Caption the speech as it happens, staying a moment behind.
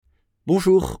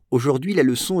Bonjour, aujourd'hui la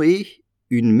leçon est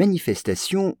une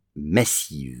manifestation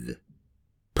massive.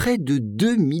 Près de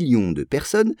 2 millions de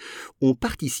personnes ont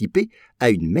participé à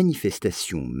une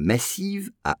manifestation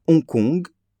massive à Hong Kong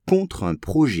contre un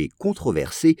projet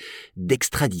controversé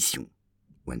d'extradition.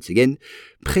 Once again,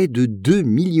 près de 2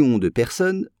 millions de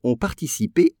personnes ont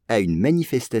participé à une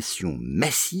manifestation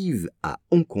massive à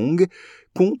Hong Kong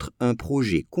contre un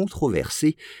projet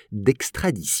controversé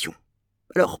d'extradition.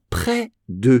 Alors, près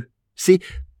de, c'est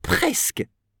presque,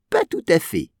 pas tout à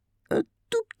fait, un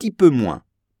tout petit peu moins.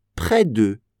 Près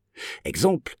de.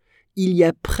 Exemple, il y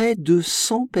a près de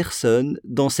 100 personnes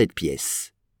dans cette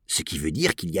pièce, ce qui veut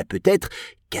dire qu'il y a peut-être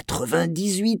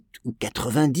 98 ou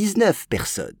 99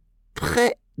 personnes.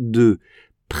 Près de,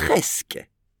 presque.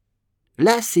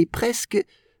 Là, c'est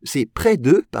près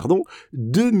de,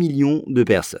 2 millions de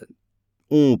personnes.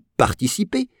 Ont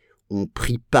participé, ont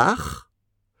pris part.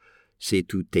 C'est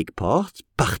to take part,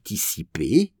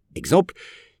 participer. Exemple,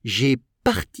 j'ai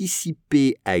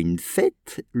participé à une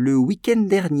fête le week-end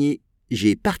dernier.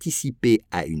 J'ai participé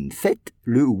à une fête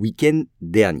le week-end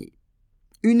dernier.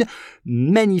 Une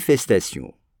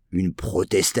manifestation, une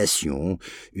protestation,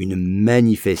 une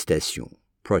manifestation,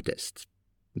 protest.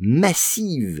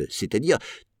 Massive, c'est-à-dire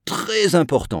très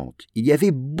importante. Il y avait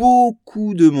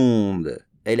beaucoup de monde.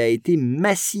 Elle a été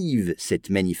massive, cette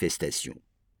manifestation.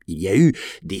 Il y a eu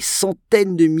des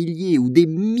centaines de milliers ou des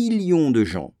millions de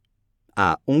gens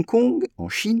à Hong Kong, en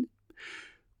Chine,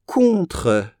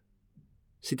 contre,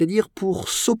 c'est-à-dire pour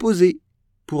s'opposer,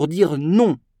 pour dire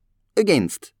non,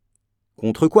 against.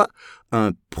 Contre quoi?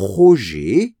 Un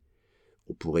projet,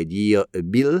 on pourrait dire a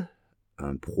bill,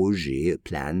 un projet, a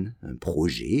plan, un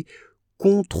projet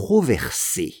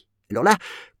controversé. Alors là,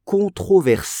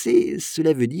 controversé,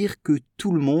 cela veut dire que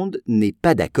tout le monde n'est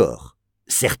pas d'accord.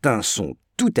 Certains sont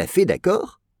tout à fait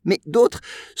d'accord, mais d'autres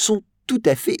sont tout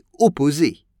à fait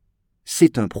opposés.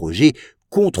 C'est un projet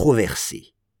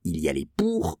controversé. Il y a les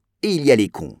pour et il y a les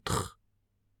contre.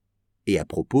 Et à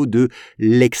propos de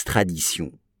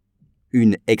l'extradition.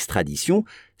 Une extradition,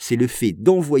 c'est le fait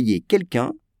d'envoyer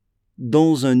quelqu'un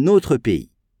dans un autre pays.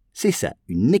 C'est ça,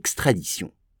 une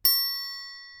extradition.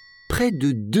 Près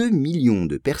de 2 millions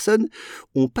de personnes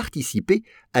ont participé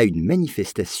à une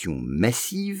manifestation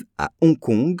massive à Hong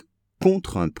Kong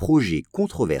contre un projet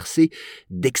controversé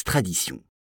d'extradition.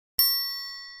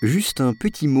 Juste un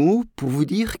petit mot pour vous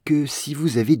dire que si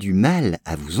vous avez du mal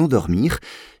à vous endormir,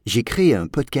 j'ai créé un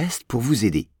podcast pour vous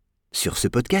aider. Sur ce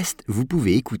podcast, vous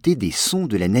pouvez écouter des sons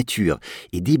de la nature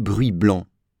et des bruits blancs.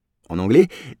 En anglais,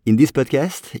 in this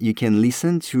podcast, you can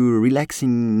listen to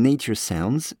relaxing nature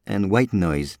sounds and white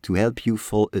noise to help you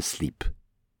fall asleep.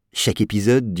 Chaque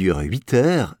épisode dure 8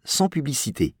 heures sans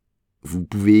publicité. Vous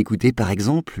pouvez écouter par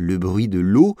exemple le bruit de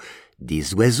l'eau,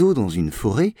 des oiseaux dans une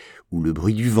forêt, ou le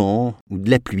bruit du vent, ou de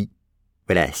la pluie.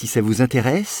 Voilà, si ça vous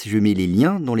intéresse, je mets les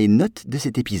liens dans les notes de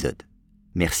cet épisode.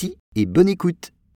 Merci et bonne écoute!